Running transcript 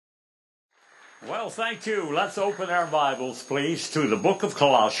Well, thank you. Let's open our Bibles, please, to the book of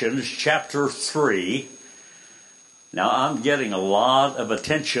Colossians, chapter 3. Now, I'm getting a lot of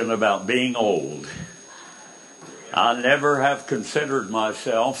attention about being old. I never have considered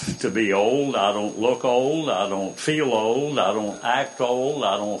myself to be old. I don't look old. I don't feel old. I don't act old.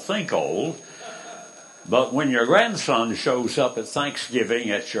 I don't think old. But when your grandson shows up at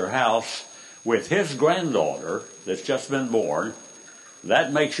Thanksgiving at your house with his granddaughter that's just been born,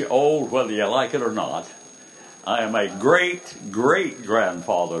 that makes you old whether you like it or not. I am a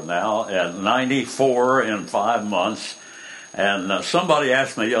great-great-grandfather now at 94 in 5 months. And somebody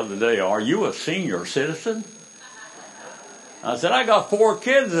asked me the other day, "Are you a senior citizen?" I said, "I got 4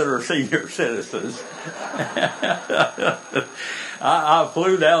 kids that are senior citizens." I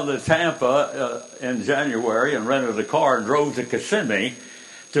flew down to Tampa in January and rented a car and drove to Kissimmee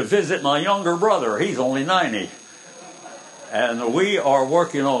to visit my younger brother. He's only 90. And we are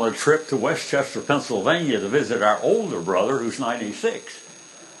working on a trip to Westchester, Pennsylvania to visit our older brother who's 96.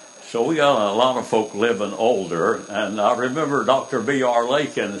 So we got a lot of folk living older. And I remember Dr. B.R.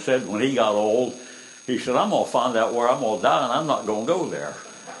 Lakin said when he got old, he said, "I'm going to find out where I'm going to die and I'm not going to go there."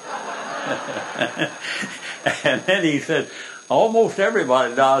 And then he said, "Almost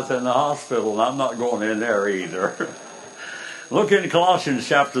everybody dies in the hospital and I'm not going in there either." Look in Colossians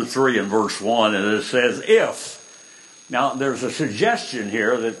chapter 3 and verse 1, and it says, "If." Now, there's a suggestion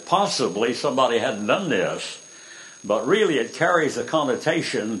here that possibly somebody hadn't done this, but really it carries a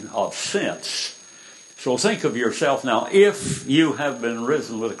connotation of since. So think of yourself now, if you have been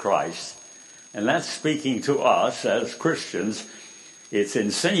risen with Christ, and that's speaking to us as Christians, it's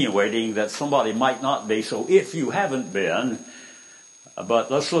insinuating that somebody might not be. So if you haven't been,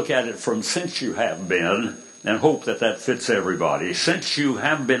 but let's look at it from since you have been, and hope that that fits everybody. Since you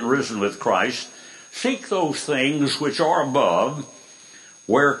have been risen with Christ, seek those things which are above,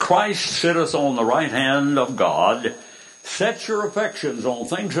 where Christ sitteth on the right hand of God. Set your affections on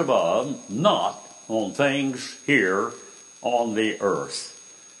things above, not on things here on the earth.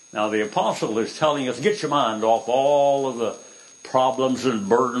 Now the apostle is telling us, get your mind off all of the problems and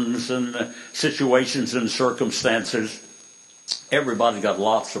burdens and situations and circumstances. Everybody's got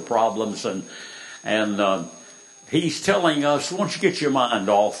lots of problems, and he's telling us, once you get your mind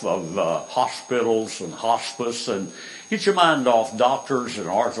off of hospitals and hospice, and get your mind off doctors and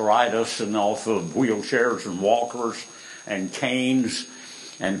arthritis, and off of wheelchairs and walkers and canes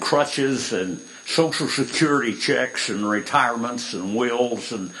and crutches and Social Security checks and retirements and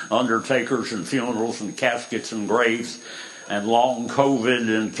wills and undertakers and funerals and caskets and graves and long COVID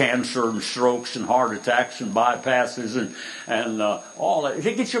and cancer and strokes and heart attacks and bypasses and all that.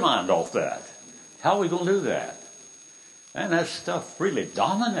 Get your mind off that. How are we going to do that? And that stuff really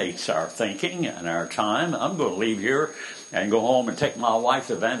dominates our thinking and our time. I'm going to leave here and go home and take my wife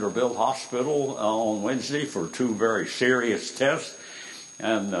to Vanderbilt Hospital on Wednesday for 2 very serious tests.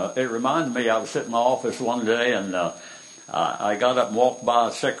 And it reminded me, I was sitting in my office one day, and I got up and walked by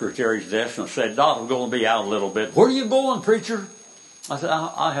a secretary's desk and said, "Doc, I'm going to be out a little bit." "Where are you going, preacher?" I said,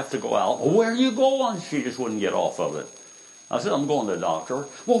 I have to go out." "Well, where are you going?" She just wouldn't get off of it. I said, "I'm going to the doctor."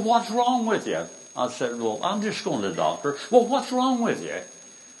 "Well, what's wrong with you?" I said, "Well, I'm just going to the doctor." "Well, what's wrong with you?"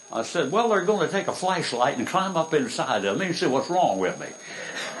 I said, "Well, they're going to take a flashlight and climb up inside of me and see what's wrong with me."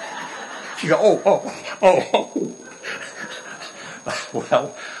 She said, oh.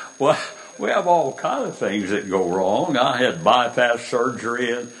 Well, we have all kinds of things that go wrong. I had bypass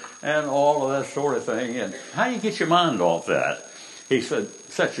surgery and all of that sort of thing. And how do you get your mind off that? He said,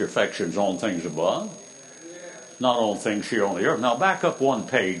 set your affections on things above, not on things here on the earth. Now back up one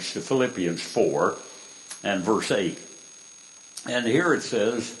page to Philippians 4 and verse 8. And here it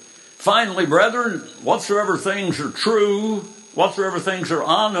says, "Finally, brethren, whatsoever things are true, whatsoever things are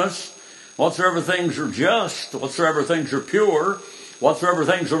honest, whatsoever things are just, whatsoever things are pure, whatsoever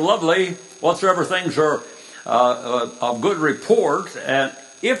things are lovely, whatsoever things are of good report, and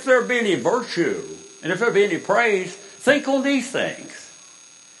if there be any virtue, and if there be any praise, think on these things."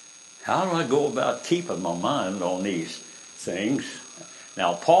 How do I go about keeping my mind on these things?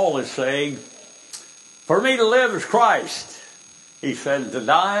 Now, Paul is saying, for me to live is Christ. He said, to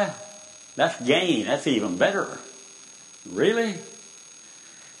die, that's gain. That's even better. Really?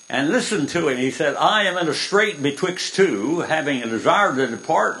 And listen to it. He said, "I am in a strait betwixt two, having a desire to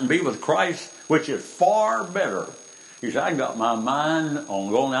depart and be with Christ, which is far better." He said, "I got my mind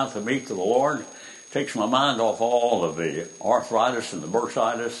on going out to meet the Lord." Takes my mind off all of the arthritis and the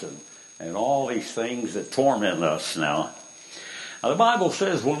bursitis and all these things that torment us now. Now, the Bible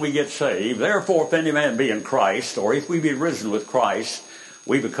says when we get saved, "Therefore, if any man be in Christ," or if we be risen with Christ,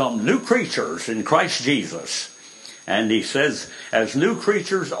 we become new creatures in Christ Jesus. And he says, as new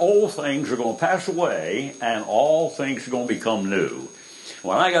creatures, old things are going to pass away, and all things are going to become new.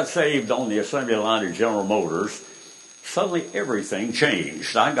 When I got saved on the assembly line of General Motors, suddenly everything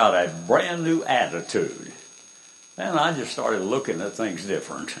changed. I got a brand new attitude. And I just started looking at things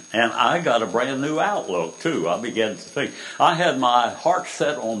different. And I got a brand new outlook, too. I began to think. I had my heart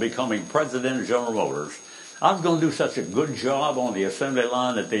set on becoming president of General Motors. I was going to do such a good job on the assembly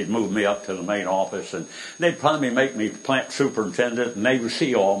line that they'd move me up to the main office, and they'd probably make me plant superintendent, and they would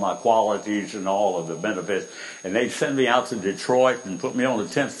see all my qualities and all of the benefits, and they'd send me out to Detroit and put me on the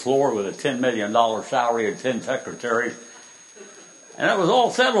 10th floor with a $10 million salary and 10 secretaries. And that was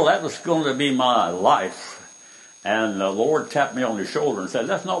all settled. That was going to be my life. And the Lord tapped me on the shoulder and said,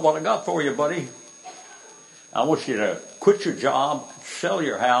 that's not what I got for you, buddy. I want you to quit your job, sell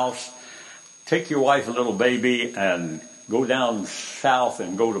your house, take your wife and little baby, and go down south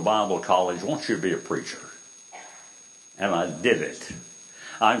and go to Bible college. I want you to be a preacher. And I did it.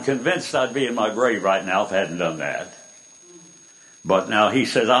 I'm convinced I'd be in my grave right now if I hadn't done that. But now he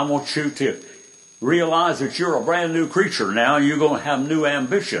says, I want you to realize that you're a brand new creature now, and you're going to have new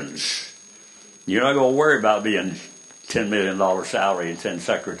ambitions. You're not going to worry about being $10 million salary and 10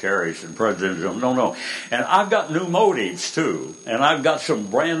 secretaries and presidents. No. And I've got new motives, too. And I've got some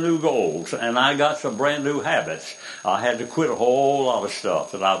brand new goals. And I got some brand new habits. I had to quit a whole lot of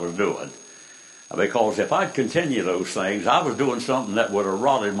stuff that I was doing. Because if I'd continued those things, I was doing something that would have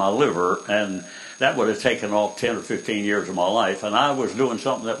rotted my liver, and that would have taken off 10 or 15 years of my life. And I was doing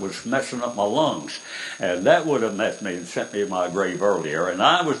something that was messing up my lungs, and that would have messed me and sent me in my grave earlier. And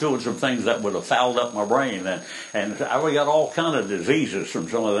I was doing some things that would have fouled up my brain, and I got all kind of diseases from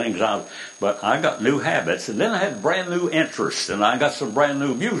some of the things but I got new habits, and then I had brand new interests, and I got some brand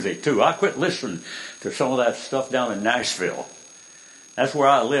new music too. I quit listening to some of that stuff down in Nashville. That's where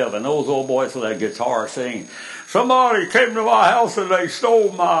I live, and those old boys with that guitar sing, somebody came to my house and they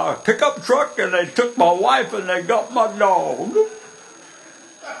stole my pickup truck and they took my wife and they got my dog.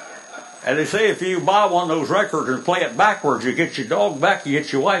 And they say if you buy one of those records and play it backwards, you get your dog back, you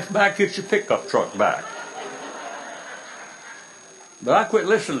get your wife back, you get your pickup truck back. But I quit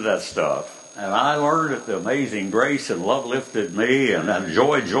listening to that stuff. And I learned that the amazing grace and love lifted me, and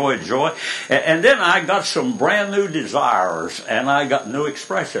joy. And then I got some brand new desires, and I got new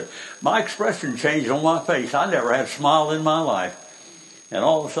expression. My expression changed on my face. I never had a smile in my life. And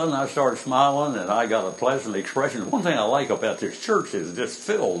all of a sudden I started smiling, and I got a pleasant expression. One thing I like about this church is it's just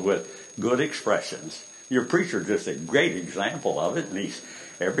filled with good expressions. Your preacher's just a great example of it, and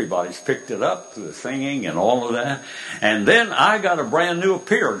everybody's picked it up, the singing and all of that. And then I got a brand new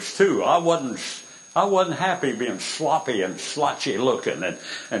appearance too. I wasn't happy being sloppy and slotchy looking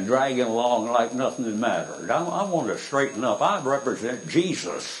and dragging along like nothing mattered. I wanted to straighten up. I represent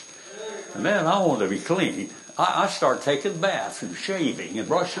Jesus. And man, I want to be clean. I start taking baths and shaving and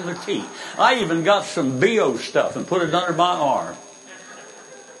brushing the teeth. I even got some BO stuff and put it under my arm.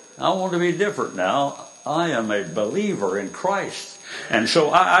 I want to be different now. I am a believer in Christ. And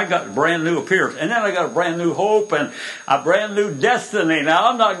so I got a brand new appearance. And then I got a brand new hope and a brand new destiny. Now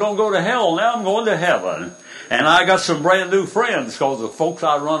I'm not going to go to hell. Now I'm going to heaven. And I got some brand new friends because the folks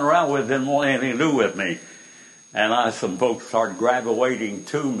I run around with didn't want anything to do with me. And some folks started gravitating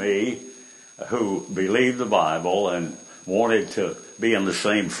to me who believed the Bible and wanted to be in the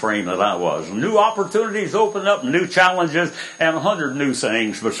same frame that I was. New opportunities opened up, new challenges, and 100 new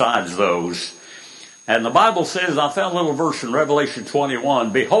things besides those. And the Bible says, I found a little verse in Revelation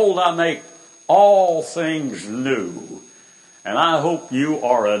 21, behold, I make all things new. And I hope you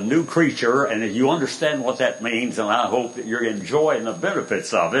are a new creature, and if you understand what that means, and I hope that you're enjoying the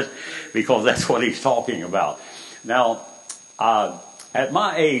benefits of it, because that's what he's talking about. Now, at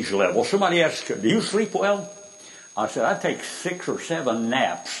my age level, somebody asked, do you sleep well? I said, I take 6 or 7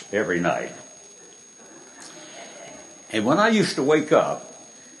 naps every night. And when I used to wake up,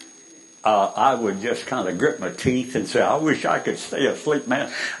 I would just kind of grit my teeth and say, I wish I could stay asleep,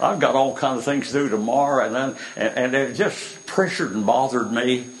 man. I've got all kinds of things to do tomorrow. And it just pressured and bothered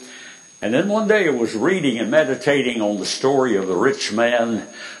me. And then one day I was reading and meditating on the story of the rich man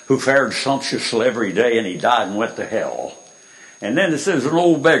who fared sumptuously every day, and he died and went to hell. And then it says an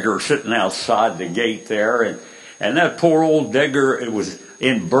old beggar sitting outside the gate there, and that poor old beggar, it was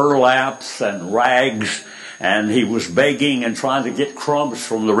in burlaps and rags, and he was begging and trying to get crumbs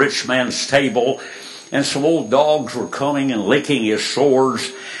from the rich man's table. And some old dogs were coming and licking his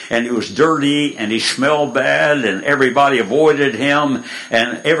sores. And he was dirty and he smelled bad and everybody avoided him.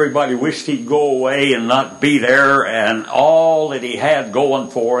 And everybody wished he'd go away and not be there. And all that he had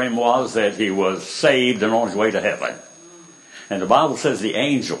going for him was that he was saved and on his way to heaven. And the Bible says the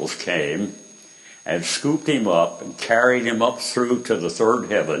angels came and scooped him up and carried him up through to the third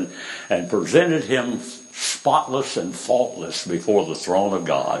heaven and presented him spotless and faultless before the throne of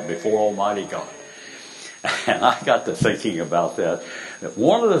God, before Almighty God. And I got to thinking about that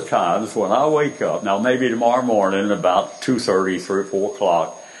one of the times when I wake up, now maybe tomorrow morning about 2:30, 3 or 4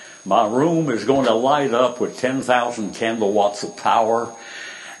 o'clock, my room is going to light up with 10,000 candle watts of power,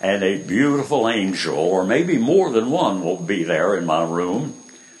 and a beautiful angel, or maybe more than one, will be there in my room.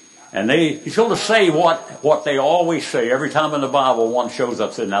 And he's going to say what they always say every time in the Bible one shows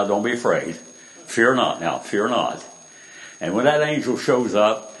up, said, now don't be afraid. Fear not now, fear not. And when that angel shows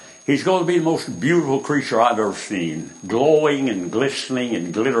up, he's going to be the most beautiful creature I've ever seen, glowing and glistening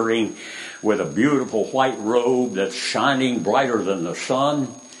and glittering with a beautiful white robe that's shining brighter than the sun.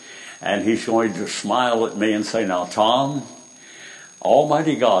 And he's going to smile at me and say, now, Tom,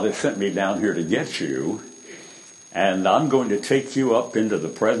 Almighty God has sent me down here to get you, and I'm going to take you up into the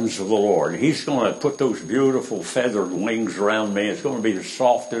presence of the Lord. He's going to put those beautiful feathered wings around me. It's going to be the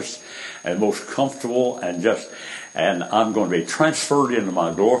softest and most comfortable, and I'm going to be transferred into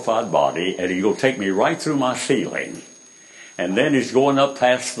my glorified body, and he's going to take me right through my ceiling. And then he's going up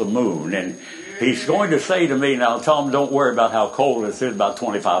past the moon, and he's going to say to me, now, Tom, don't worry about how cold it is. It's about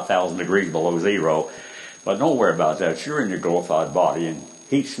 25,000 degrees below zero. But don't worry about that. You're in your glorified body, and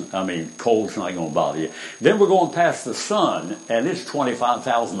cold's not going to bother you. Then we're going past the sun, and it's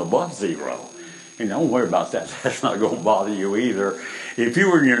 25,000 above zero. And don't worry about that. That's not going to bother you either. If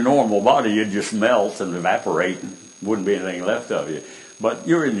you were in your normal body, you'd just melt and evaporate, and wouldn't be anything left of you. But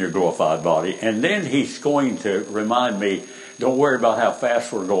you're in your glorified body. And then he's going to remind me, don't worry about how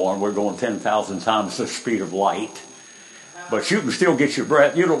fast we're going. We're going 10,000 times the speed of light. But you can still get your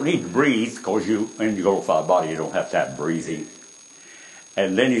breath. You don't need to breathe, because in your glorified body, you don't have to have breathing.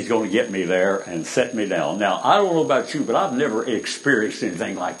 And then he's going to get me there and set me down. Now, I don't know about you, but I've never experienced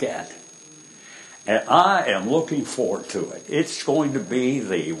anything like that. And I am looking forward to it. It's going to be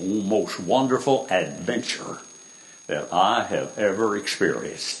the most wonderful adventure that I have ever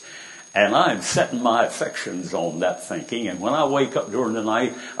experienced. And I'm setting my affections on that thinking. And when I wake up during the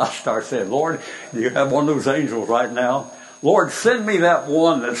night, I start saying, Lord, do you have one of those angels right now? Lord, send me that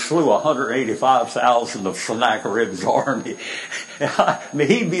one that slew 185,000 of Sennacherib's army.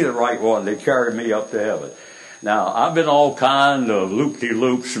 He'd be the right one to carry me up to heaven. Now, I've been all kind of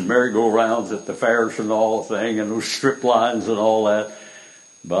loop-de-loops and merry-go-rounds at the fairs and all the thing, and those strip lines and all that.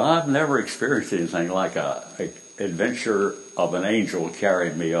 But I've never experienced anything like an adventure of an angel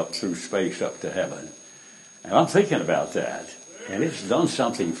carrying me up through space up to heaven. And I'm thinking about that, and it's done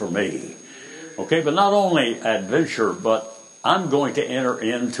something for me. Okay, but not only adventure, but I'm going to enter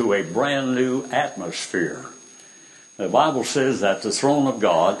into a brand new atmosphere. The Bible says that the throne of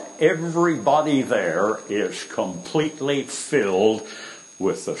God, everybody there is completely filled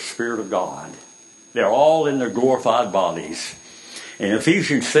with the Spirit of God. They're all in their glorified bodies. In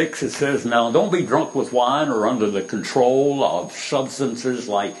Ephesians 6, it says, now don't be drunk with wine or under the control of substances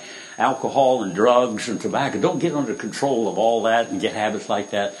like alcohol and drugs and tobacco. Don't get under control of all that and get habits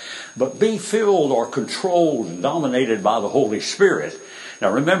like that. But be filled or controlled and dominated by the Holy Spirit.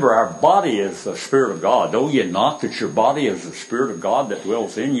 Now remember, our body is the Spirit of God. Know ye not that your body is the Spirit of God that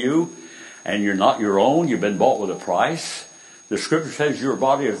dwells in you, and you're not your own? You've been bought with a price. The Scripture says your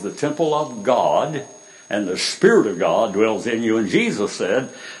body is the temple of God, and the Spirit of God dwells in you. And Jesus said,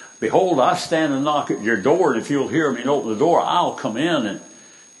 behold, I stand and knock at your door, and if you'll hear me and open the door, I'll come in. And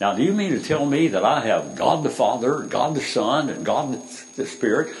now, do you mean to tell me that I have God the Father, God the Son, and God the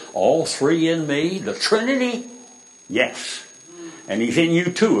Spirit, all three in me, the Trinity? Yes. And he's in you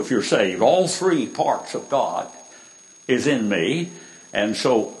too if you're saved. All three parts of God is in me. And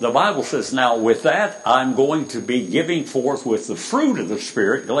so the Bible says, now with that, I'm going to be giving forth with the fruit of the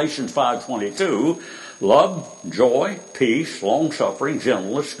Spirit, Galatians 5:22, love, joy, peace, long-suffering,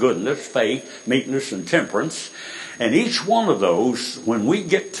 gentleness, goodness, faith, meekness, and temperance. And each one of those, when we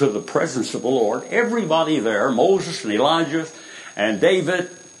get to the presence of the Lord, everybody there, Moses and Elijah and David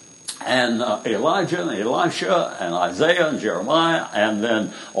and Elijah and Elisha and Isaiah and Jeremiah, and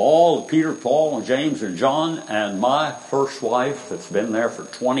then all Peter, Paul, and James and John, and my first wife that's been there for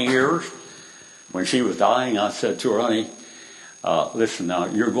 20 years. When she was dying, I said to her, honey, listen now,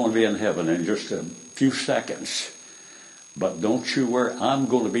 you're going to be in heaven in just a few seconds. But don't you worry, I'm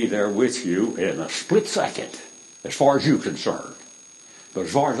going to be there with you in a split second, as far as you're concerned. But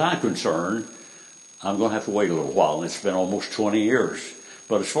as far as I'm concerned, I'm going to have to wait a little while, and it's been almost 20 years.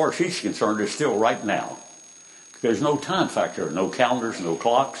 But as far as she's concerned, it's still right now. There's no time factor, no calendars, no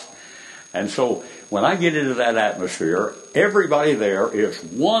clocks. And so when I get into that atmosphere, everybody there is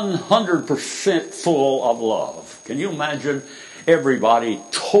 100% full of love. Can you imagine everybody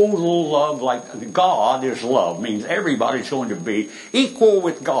total love, like God is love, means everybody's going to be equal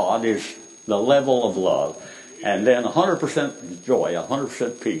with God is the level of love. And then 100% joy,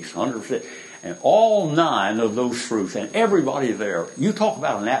 100% peace, 100%, and all 9 of those fruits, and everybody there. You talk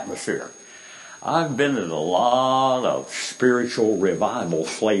about an atmosphere. I've been at a lot of spiritual revival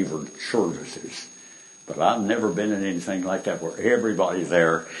flavored services, but I've never been in anything like that where everybody's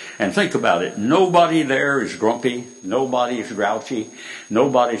there. And think about it. Nobody there is grumpy. Nobody's grouchy.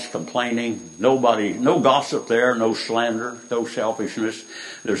 Nobody's complaining. No gossip there. No slander. No selfishness.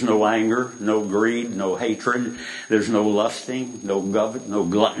 There's no anger. No greed. No hatred. There's no lusting. No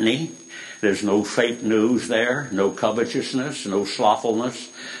gluttony. There's no fake news there. No covetousness. No slothfulness.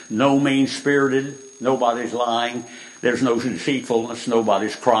 No mean-spirited. Nobody's lying. There's no deceitfulness,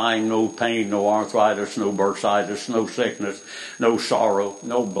 nobody's crying, no pain, no arthritis, no bursitis, no sickness, no sorrow,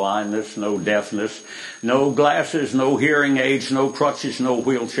 no blindness, no deafness, no glasses, no hearing aids, no crutches, no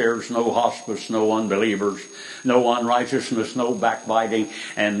wheelchairs, no hospice, no unbelievers, no unrighteousness, no backbiting,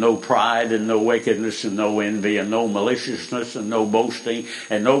 and no pride, and no wickedness, and no envy, and no maliciousness, and no boasting,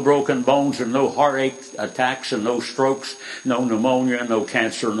 and no broken bones, and no heartache attacks, and no strokes, no pneumonia, no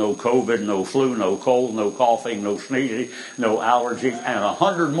cancer, no COVID, no flu, no cold, no coughing, no sneezing, no allergies, and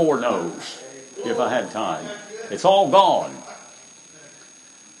 100 more no's if I had time. It's all gone.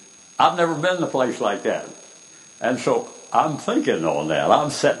 I've never been in a place like that. And so I'm thinking on that.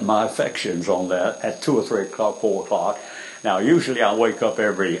 I'm setting my affections on that at 2 or 3 o'clock, 4 o'clock. Now, usually I wake up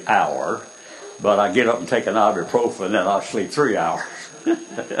every hour, but I get up and take an ibuprofen, and then I sleep 3 hours.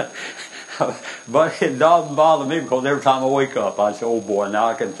 But it doesn't bother me because every time I wake up, I say, oh boy, now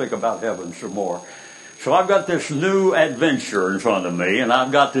I can think about heaven some more. So I've got this new adventure in front of me, and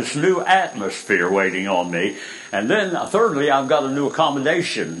I've got this new atmosphere waiting on me. And then, thirdly, I've got a new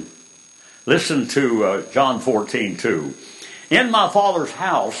accommodation. Listen to John 14:2. In my Father's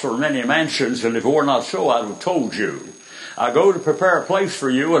house are many mansions, and if it were not so, I would have told you. I go to prepare a place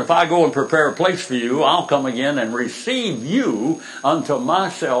for you, and if I go and prepare a place for you, I'll come again and receive you unto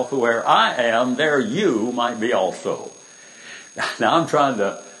myself, where I am, there you might be also. Now I'm trying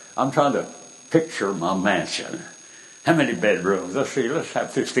to picture my mansion. How many bedrooms? Let's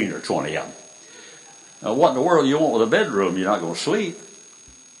have 15 or 20 of them. Now, what in the world you want with a bedroom? You're not going to sleep.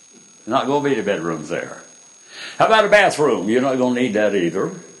 You're not going to be any bedrooms there. How about a bathroom? You're not going to need that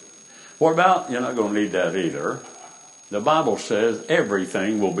either. What about? You're not going to need that either. The Bible says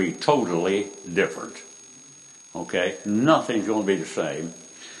everything will be totally different. Okay? Nothing's going to be the same.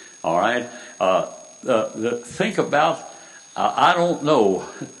 All right? Think about, I don't know.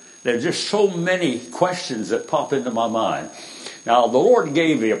 There's just so many questions that pop into my mind. Now, the Lord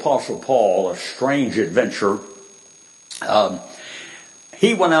gave the Apostle Paul a strange adventure.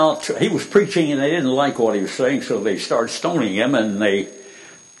 He went out, he was preaching, and they didn't like what he was saying, so they started stoning him, and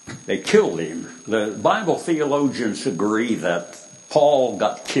they killed him. The Bible theologians agree that Paul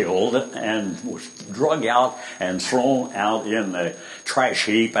got killed and was drug out and thrown out in the trash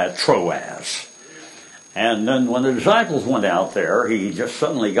heap at Troas. And then when the disciples went out there, he just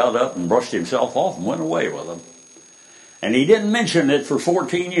suddenly got up and brushed himself off and went away with them. And he didn't mention it for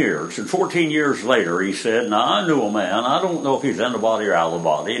 14 years. And 14 years later, he said, now, I knew a man. I don't know if he's in the body or out of the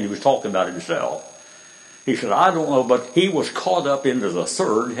body. And he was talking about himself. He said, I don't know, but he was caught up into the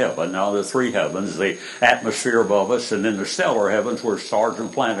third heaven. Now, the 3 heavens, the atmosphere above us, and then the stellar heavens where stars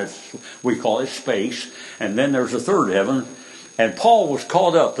and planets, we call it space. And then there's a third heaven. And Paul was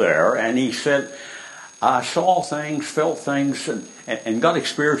caught up there, and he said, I saw things, felt things, and got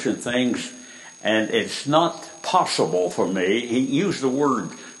experience in things, and it's not possible for me. He used the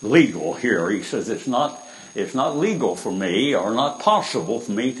word legal here. He says it's not legal for me, or not possible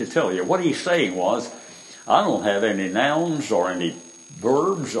for me to tell you. What he's saying was, I don't have any nouns or any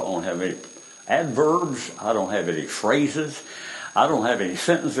verbs. I don't have any adverbs. I don't have any phrases. I don't have any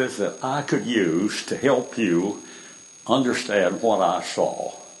sentences that I could use to help you understand what I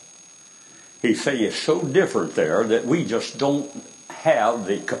saw. He said it's so different there that we just don't have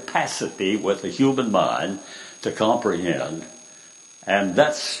the capacity with the human mind to comprehend. And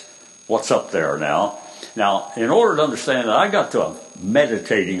that's what's up there now. Now, in order to understand that, I got to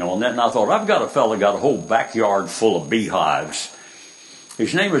meditating on that, and I thought, I've got a fellow got a whole backyard full of beehives.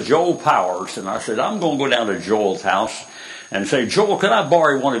 His name is Joel Powers, and I said, I'm going to go down to Joel's house and say, Joel, could I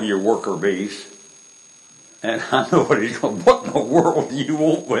borrow one of your worker bees? And I know what he's going, what in the world do you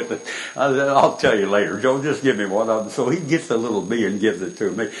want with it? I said, I'll tell you later, Joe, just give me one of them. So he gets the little bee and gives it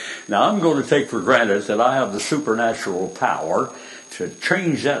to me. Now, I'm going to take for granted that I have the supernatural power to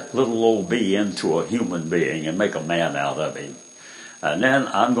change that little old bee into a human being and make a man out of him. And then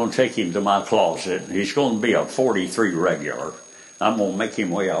I'm going to take him to my closet. He's going to be a 43 regular. I'm going to make him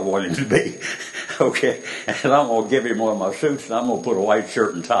the way I want him to be. Okay? And I'm going to give him one of my suits, and I'm going to put a white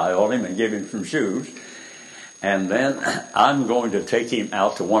shirt and tie on him and give him some shoes. And then I'm going to take him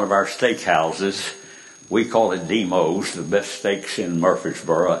out to one of our steak houses. We call it Demo's, the best steaks in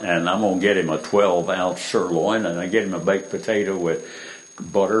Murfreesboro. And I'm going to get him a 12-ounce sirloin, and I get him a baked potato with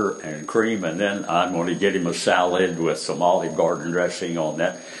butter and cream. And then I'm going to get him a salad with some Olive Garden dressing on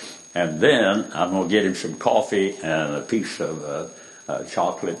that. And then I'm going to get him some coffee and a piece of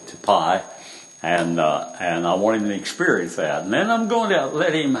chocolate pie. And I want him to experience that. And then I'm going to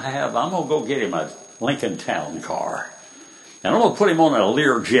go get him a Lincoln Town car. And I'm going to put him on a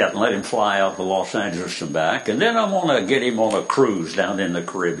Learjet and let him fly out to Los Angeles and back. And then I'm going to get him on a cruise down in the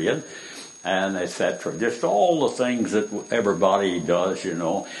Caribbean, and etc. Just all the things that everybody does, you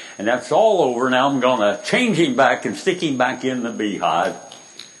know. And that's all over. Now I'm going to change him back and stick him back in the beehive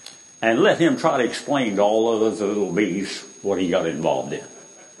and let him try to explain to all of those little bees what he got involved in.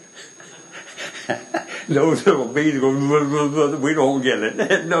 Those little bees go, we don't get it.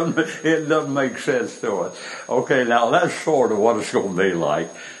 It doesn't make sense to us. Okay, now that's sort of what it's going to be like.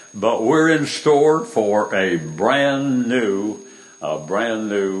 But we're in store for a brand new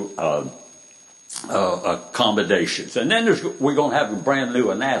accommodations. And then we're going to have a brand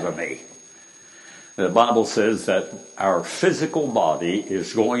new anatomy. The Bible says that our physical body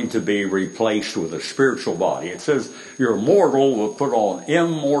is going to be replaced with a spiritual body. It says your mortal will put on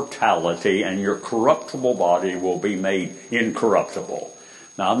immortality and your corruptible body will be made incorruptible.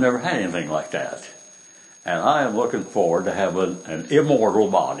 Now, I've never had anything like that. And I am looking forward to having an immortal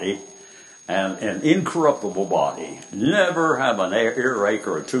body and an incorruptible body. Never have an earache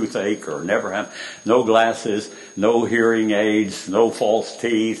or a toothache, or never have no glasses, no hearing aids, no false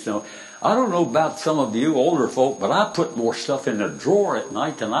teeth, no... I don't know about some of you older folk, but I put more stuff in the drawer at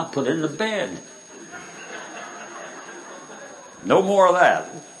night than I put in the bed. No more of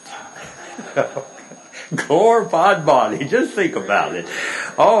that. Glorified body. Just think about it.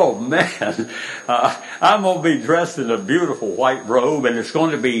 Oh, man. I'm going to be dressed in a beautiful white robe, and it's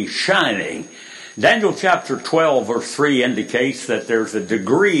going to be shining. Daniel chapter 12, verse 3 indicates that there's a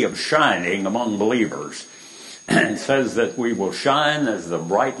degree of shining among believers. It says that we will shine as the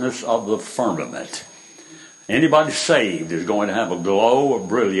brightness of the firmament. Anybody saved is going to have a glow of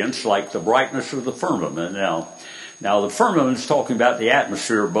brilliance like the brightness of the firmament. Now the firmament's talking about the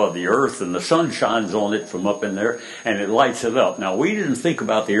atmosphere above the earth, and the sun shines on it from up in there, and it lights it up. Now, we didn't think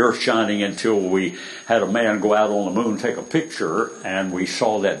about the earth shining until we had a man go out on the moon, take a picture, and we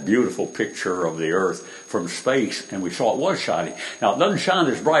saw that beautiful picture of the earth from space, and we saw it was shining. Now, it doesn't shine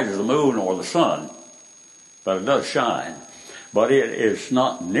as bright as the moon or the sun, but it does shine. But it is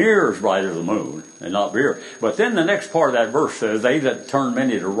not near as bright as the moon, and not near. But then the next part of that verse says, they that turn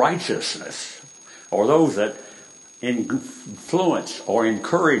many to righteousness, or those that influence or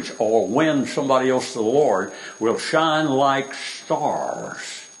encourage or win somebody else to the Lord, will shine like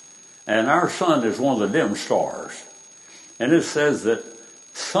stars. And our sun is one of the dim stars. And it says that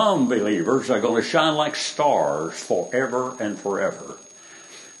some believers are going to shine like stars forever and forever.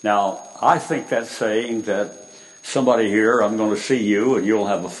 Now, I think that's saying that somebody here, I'm going to see you, and you'll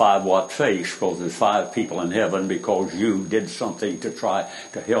have a 5-watt face because there's 5 people in heaven because you did something to try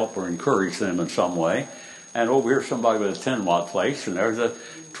to help or encourage them in some way. And over here, somebody with a 10-watt face, and there's a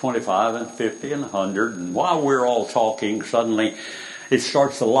 25 and 50 and 100. And while we're all talking, suddenly it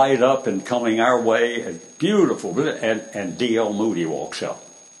starts to light up and coming our way. And beautiful. And D.L. Moody walks up.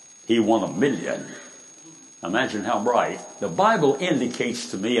 He won $1 million. Imagine how bright. The Bible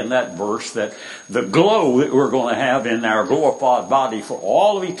indicates to me in that verse that the glow that we're going to have in our glorified body for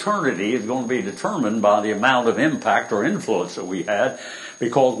all of eternity is going to be determined by the amount of impact or influence that we had,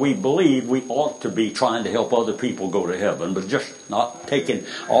 because we believe we ought to be trying to help other people go to heaven, but just not taking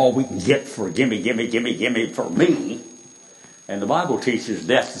all we can get for gimme for me. And the Bible teaches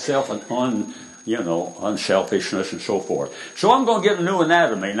death to self and unselfishness and so forth. So I'm going to get a new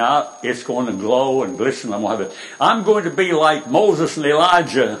anatomy. Now, it's going to glow and glisten. I'm going to be like Moses and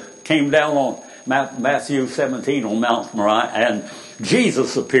Elijah came down on Matthew 17 on Mount Moriah, and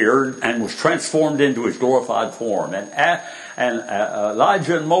Jesus appeared and was transformed into his glorified form. And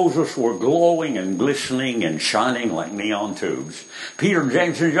Elijah and Moses were glowing and glistening and shining like neon tubes. Peter,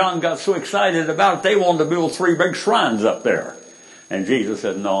 James, and John got so excited about it, they wanted to build 3 big shrines up there. And Jesus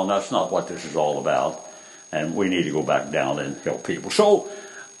said, no, that's not what this is all about. And we need to go back down and help people. So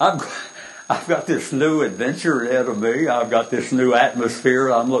I've got this new adventure ahead of me. I've got this new atmosphere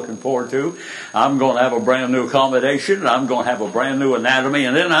I'm looking forward to. I'm going to have a brand new accommodation. I'm going to have a brand new anatomy.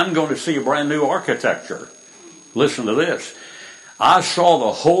 And then I'm going to see a brand new architecture. Listen to this. I saw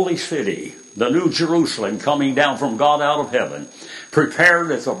the holy city, the New Jerusalem, coming down from God out of heaven,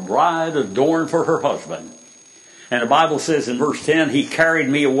 prepared as a bride adorned for her husband. And the Bible says in verse 10, he carried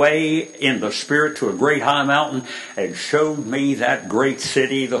me away in the Spirit to a great high mountain and showed me that great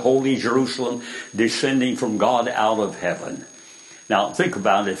city, the holy Jerusalem, descending from God out of heaven. Now, think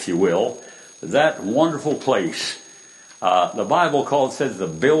about it, if you will. That wonderful place. The Bible says the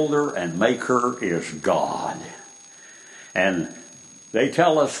builder and maker is God. And they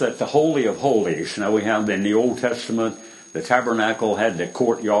tell us that the Holy of Holies, now we have in the Old Testament, the tabernacle had the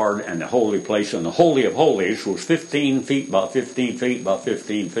courtyard and the holy place, and the Holy of Holies was 15 feet by 15 feet by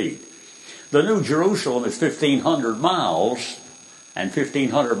 15 feet. The New Jerusalem is 1,500 miles, and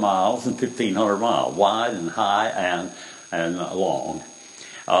 1,500 miles and 1,500 miles, wide and high and long.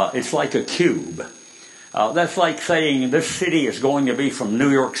 It's like a cube. That's like saying this city is going to be from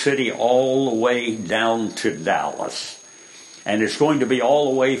New York City all the way down to Dallas. And it's going to be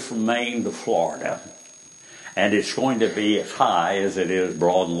all the way from Maine to Florida. And it's going to be as high as it is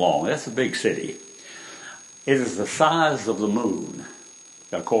broad and long. That's a big city. It is the size of the moon,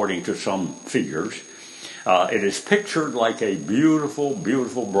 according to some figures. It is pictured like a beautiful,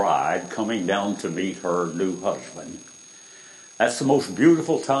 beautiful bride coming down to meet her new husband. That's the most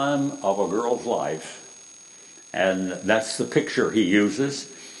beautiful time of a girl's life. And that's the picture he uses.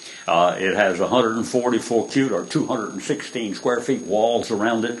 It has 144 cute or 216 square feet walls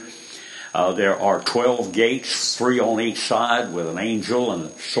around it. There are 12 gates, 3 on each side, with an angel and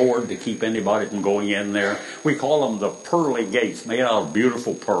a sword to keep anybody from going in there. We call them the pearly gates, made out of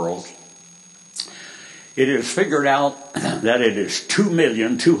beautiful pearls. It is figured out that it is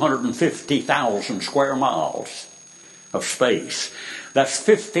 2,250,000 square miles of space. That's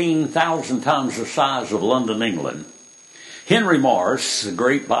 15,000 times the size of London, England. Henry Morris, a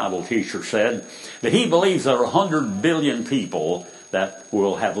great Bible teacher, said that he believes there are 100 billion people that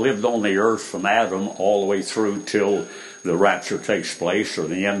will have lived on the earth from Adam all the way through till the rapture takes place or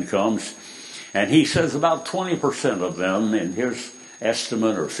the end comes. And he says about 20% of them, in his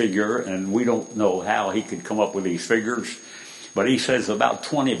estimate or figure, and we don't know how he could come up with these figures, but he says about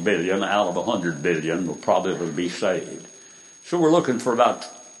 20 billion out of 100 billion will probably be saved. So we're looking for about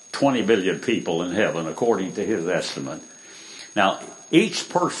 20 billion people in heaven, according to his estimate. Now, each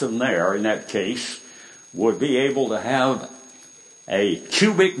person there, in that case, would be able to have a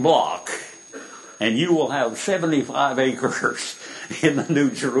cubic block, and you will have 75 acres in the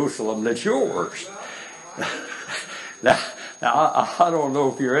New Jerusalem that's yours. Now, I don't know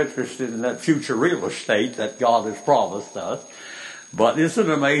if you're interested in that future real estate that God has promised us, but it's an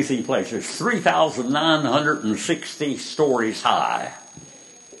amazing place. It's 3,960 stories high.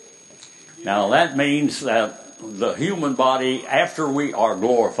 Now, that means that the human body, after we are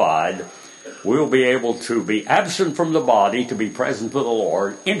glorified, we'll be able to be absent from the body to be present with the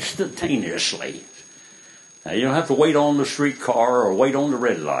Lord instantaneously. Now, you don't have to wait on the streetcar or wait on the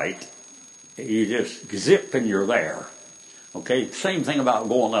red light. You just zip and you're there. Okay, same thing about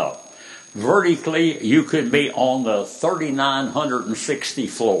going up. Vertically, you could be on the 3,960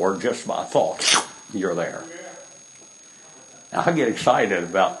 floor just by thought. You're there. Now, I get excited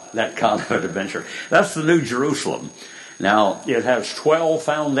about that kind of adventure. That's the New Jerusalem. Now, it has 12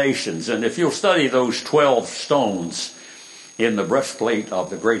 foundations, and if you'll study those 12 stones in the breastplate of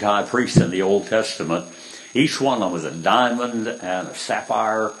the great high priest in the Old Testament, each one of them is a diamond and a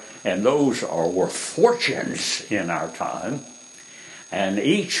sapphire, and those are worth fortunes in our time. And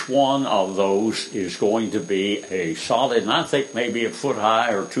each one of those is going to be a solid, and I think maybe a foot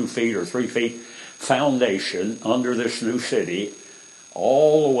high or 2 feet or 3 feet foundation under this new city,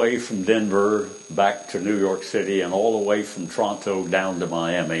 all the way from Denver back to New York City and all the way from Toronto down to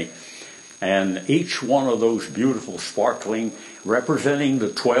Miami. And each one of those beautiful, sparkling, representing the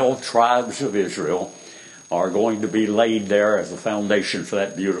 12 tribes of Israel, are going to be laid there as a foundation for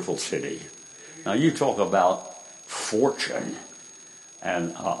that beautiful city. Now, you talk about fortune.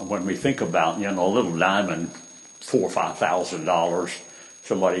 And when we think about, a little diamond, $4,000 or $5,000,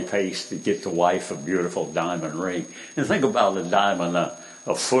 somebody pays to get the wife a beautiful diamond ring. And think about a diamond a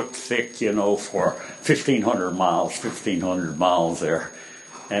foot thick, for 1,500 miles there.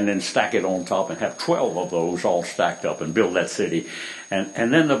 And then stack it on top and have 12 of those all stacked up and build that city.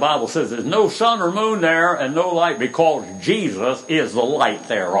 And then the Bible says there's no sun or moon there and no light because Jesus is the light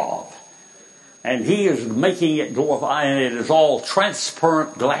thereof. And he is making it glorify, and it is all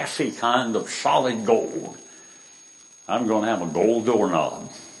transparent, glassy kind of solid gold. I'm going to have a gold doorknob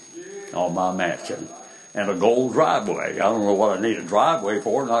on my mansion and a gold driveway. I don't know what I need a driveway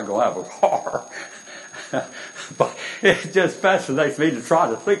for. I'm not going to have a car. But it just fascinates me to try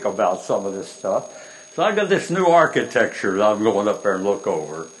to think about some of this stuff. So I got this new architecture that I'm going up there and look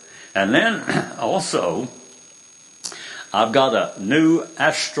over. And then also, I've got a new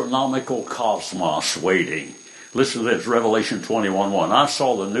astronomical cosmos waiting. Listen to this, Revelation 21:1. I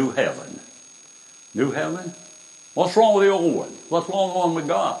saw the new heaven. New heaven? What's wrong with the old one? What's wrong with the one we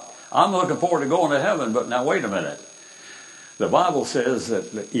got? I'm looking forward to going to heaven, but now wait a minute. The Bible says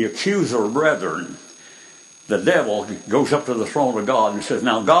that the accuser of brethren, the devil, goes up to the throne of God and says,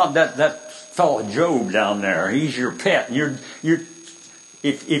 now God, that fellow Job down there, he's your pet. And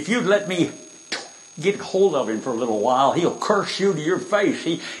if you'd let me get hold of him for a little while, he'll curse you to your face.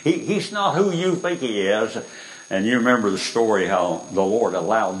 He's not who you think he is. And you remember the story how the Lord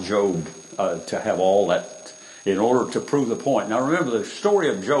allowed Job to have all that in order to prove the point. Now remember, the story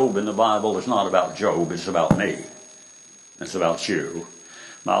of Job in the Bible is not about Job, it's about me. It's about you.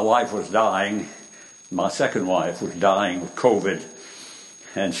 My wife was dying. My second wife was dying with COVID.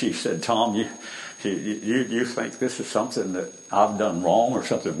 And she said, Tom, you think this is something that I've done wrong or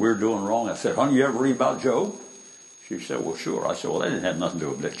something we're doing wrong? I said, honey, you ever read about Job? She said, well, sure. I said, well, that didn't have nothing to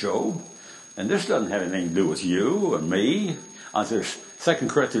do with Job. And this doesn't have anything to do with you and me. I said, 2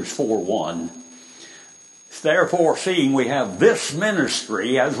 Corinthians 4:1. Therefore, seeing we have this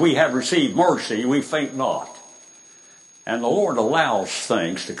ministry, as we have received mercy, we faint not. And the Lord allows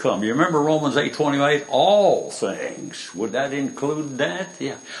things to come. You remember Romans 8:28? All things. Would that include that?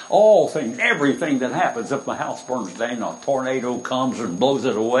 Yeah. All things. Everything that happens. If my house burns down, a tornado comes and blows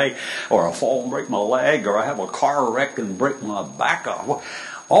it away, or I fall and break my leg, or I have a car wreck and break my back off.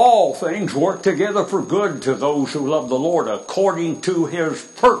 All things work together for good to those who love the Lord according to His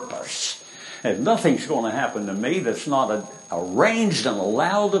purpose. And nothing's going to happen to me that's not arranged and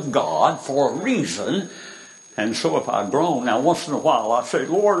allowed of God for a reason. And so if I groan, now once in a while I say,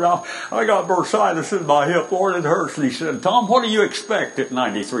 Lord, I got bursitis in my hip. Lord, it hurts. And He said, Tom, what do you expect at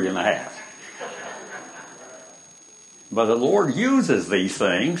 93 and a half? But the Lord uses these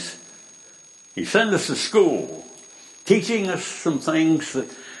things. He sent us to school, teaching us some things that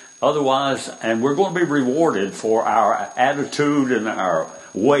otherwise, and we're going to be rewarded for our attitude and our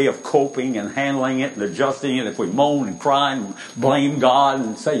way of coping and handling it and adjusting it. If we moan and cry and blame God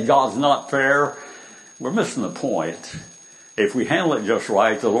and say God's not fair, we're missing the point. If we handle it just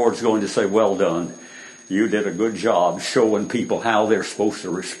right, the Lord's going to say, well done. You did a good job showing people how they're supposed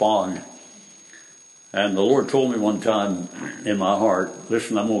to respond. And the Lord told me one time in my heart,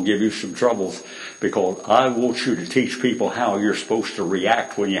 listen, I'm going to give you some troubles because I want you to teach people how you're supposed to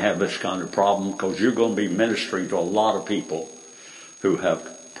react when you have this kind of problem, because you're going to be ministering to a lot of people who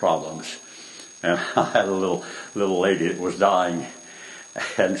have problems. And I had a little lady that was dying,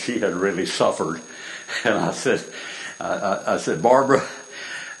 and she had really suffered. And I said, Barbara,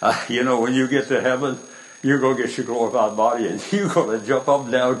 when you get to heaven, you're going to get your glorified body, and you're going to jump up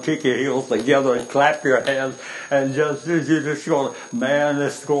and down, kick your heels together, and clap your hands, and you're just going, man,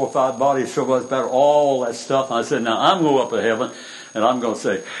 this glorified body is so much better, all that stuff. And I said, now I'm going up to heaven, and I'm going to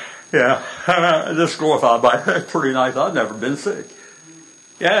say, yeah, this glorified body, that's pretty nice. I've never been sick.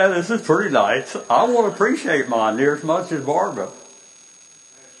 Yeah, this is pretty nice. I want to appreciate mine near as much as Barbara.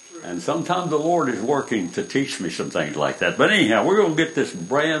 And sometimes the Lord is working to teach me some things like that. But anyhow, we're going to get this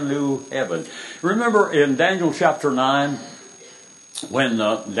brand new heaven. Remember in Daniel chapter 9, when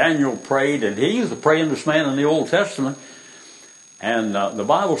Daniel prayed, and he was the prayingest man in the Old Testament, and the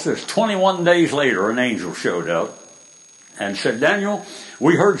Bible says 21 days later an angel showed up and said, Daniel,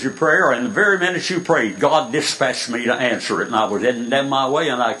 we heard your prayer, and the very minute you prayed, God dispatched me to answer it. And I was heading down my way,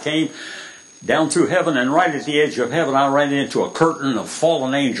 and I came down through heaven, and right at the edge of heaven, I ran into a curtain of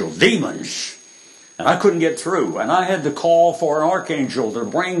fallen angels, demons. And I couldn't get through. And I had to call for an archangel to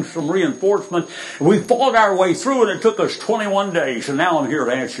bring some reinforcement. We fought our way through, and it took us 21 days. And now I'm here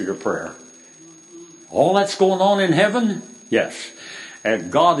to answer your prayer. All that's going on in heaven? Yes.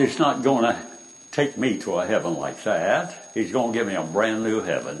 And God is not going to take me to a heaven like that. He's going to give me a brand new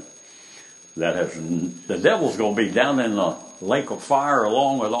heaven. The devil's going to be down in the lake of fire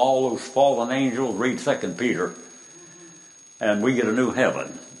along with all those fallen angels. Read 2 Peter. And we get a new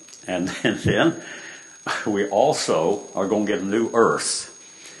heaven. And then we also are going to get a new earth.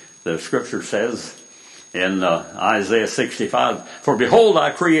 The scripture says in Isaiah 65, for behold,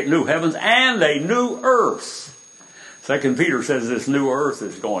 I create new heavens and a new earth. 2 Peter says this new earth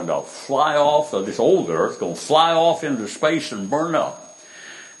is going to fly off, this old earth is going to fly off into space and burn up.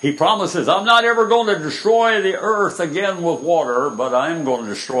 He promises, I'm not ever going to destroy the earth again with water, but I'm going to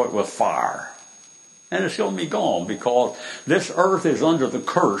destroy it with fire. And it's going to be gone because this earth is under the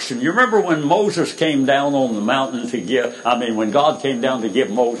curse. And you remember when Moses came down on the mountain when God came down to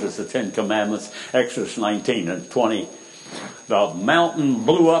give Moses the 10 Commandments, Exodus 19 and 20. the mountain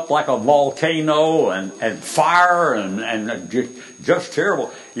blew up like a volcano and fire and just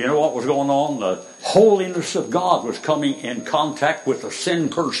terrible. You know what was going on? The holiness of God was coming in contact with the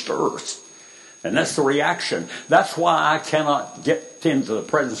sin-cursed earth. And that's the reaction. That's why I cannot get into the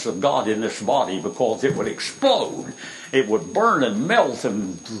presence of God in this body, because it would explode. It would burn and melt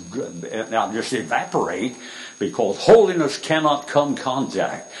and just evaporate, because holiness cannot come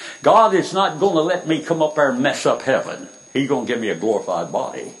contact. God is not going to let me come up there and mess up heaven. He's going to give me a glorified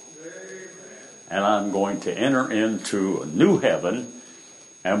body. And I'm going to enter into a new heaven,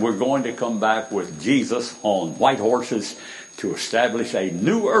 and we're going to come back with Jesus on white horses to establish a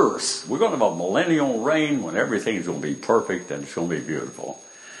new earth. We're going to have a millennial reign when everything's going to be perfect and it's going to be beautiful.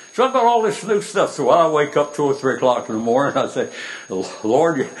 So I've got all this new stuff. So I wake up 2 or 3 o'clock in the morning, I say,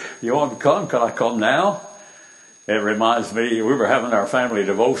 Lord, you want to come? Can I come now? It reminds me, we were having our family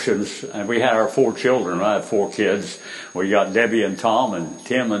devotions, and we had our 4 children. I have 4 kids. We got Debbie and Tom and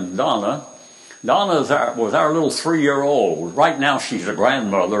Tim and Donna. Donna was our little 3-year-old. Right now she's a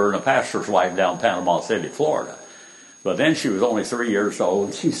grandmother and a pastor's wife down in Panama City, Florida. But then she was only 3 years old,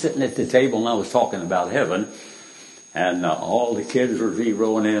 and she's sitting at the table, and I was talking about heaven, and all the kids were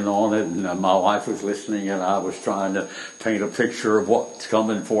zeroing in on it, and my wife was listening, and I was trying to paint a picture of what's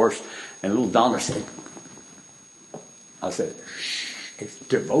coming for us. And little Donna said, shh, it's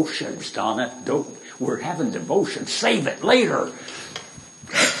devotions, Donna. We're having devotions. Save it later.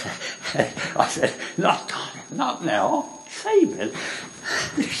 I said, not Donna, not now. Save it.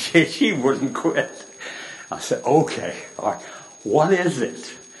 She wouldn't quit. I said, okay, all right, what is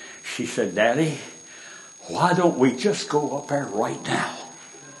it? She said, Daddy, why don't we just go up there right now?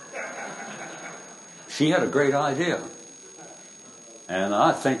 She had a great idea. And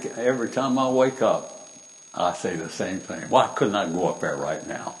I think every time I wake up, I say the same thing. Why couldn't I go up there right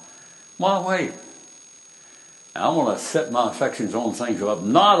now? Why wait? I want to set my affections on things up,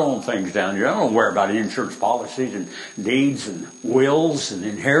 not on things down here. I don't worry about insurance policies and deeds and wills and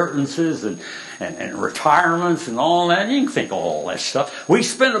inheritances and retirements and all that. You can think of all that stuff. We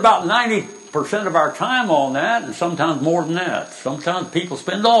spend about 90% of our time on that, and sometimes more than that. Sometimes people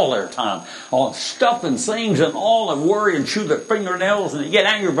spend all their time on stuff and things and all and worry and chew their fingernails and get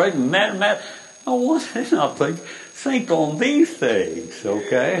angry and mad. I want to not think on these things,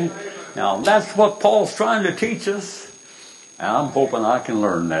 okay? Now, that's what Paul's trying to teach us, and I'm hoping I can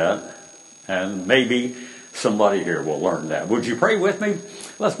learn that, and maybe somebody here will learn that. Would you pray with me?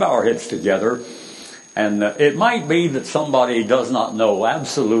 Let's bow our heads together. And it might be that somebody does not know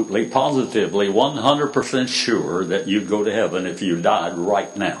absolutely, positively, 100% sure that you'd go to heaven if you died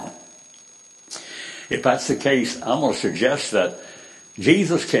right now. If that's the case, I'm going to suggest that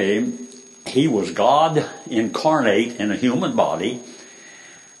Jesus came. He was God incarnate in a human body.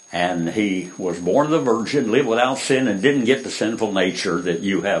 And he was born of the Virgin, lived without sin, and didn't get the sinful nature that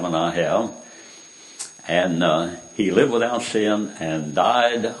you have and I have. And he lived without sin and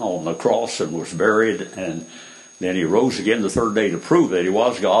died on the cross and was buried. And then he rose again the 3rd day to prove that he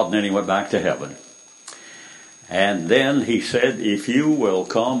was God. And then he went back to heaven. And then he said, if you will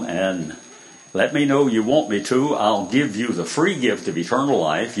come and let me know you want me to, I'll give you the free gift of eternal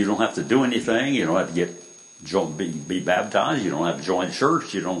life. You don't have to do anything. You don't have to be baptized. You don't have to join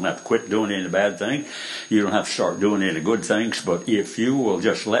church. You don't have to quit doing any bad things. You don't have to start doing any good things. But if you will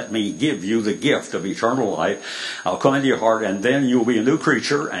just let me give you the gift of eternal life, I'll come into your heart, and then you'll be a new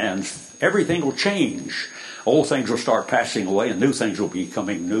creature, and everything will change. Old things will start passing away, and new things will be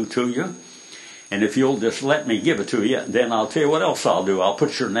coming new to you. And if you'll just let me give it to you, then I'll tell you what else I'll do. I'll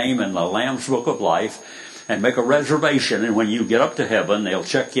put your name in the Lamb's Book of Life and make a reservation. And when you get up to heaven, they'll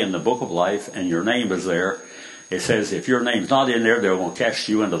check you in the Book of Life, and your name is there. It says if your name's not in there, they're going to cast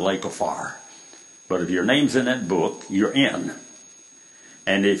you into the lake of fire. But if your name's in that book, you're in.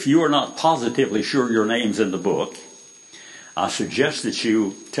 And if you are not positively sure your name's in the book, I suggest that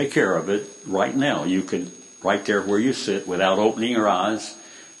you take care of it right now. You can, right there where you sit, without opening your eyes.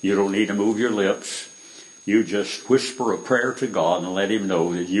 You don't need to move your lips. You just whisper a prayer to God and let him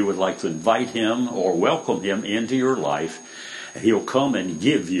know that you would like to invite him or welcome him into your life. He'll come and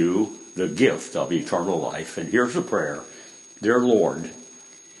give you the gift of eternal life. And here's a prayer. Dear Lord,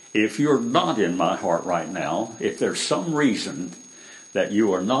 if you're not in my heart right now, if there's some reason that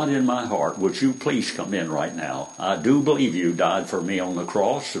you are not in my heart, would you please come in right now? I do believe you died for me on the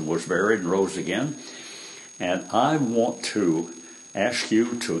cross and was buried and rose again. And I want to ask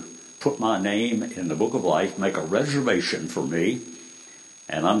you to put my name in the Book of Life, make a reservation for me,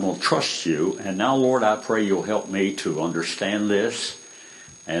 and I'm going to trust you. And now, Lord, I pray you'll help me to understand this,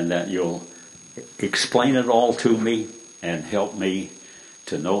 and that you'll explain it all to me and help me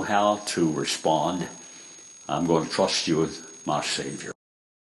to know how to respond. I'm going to trust you with my Savior.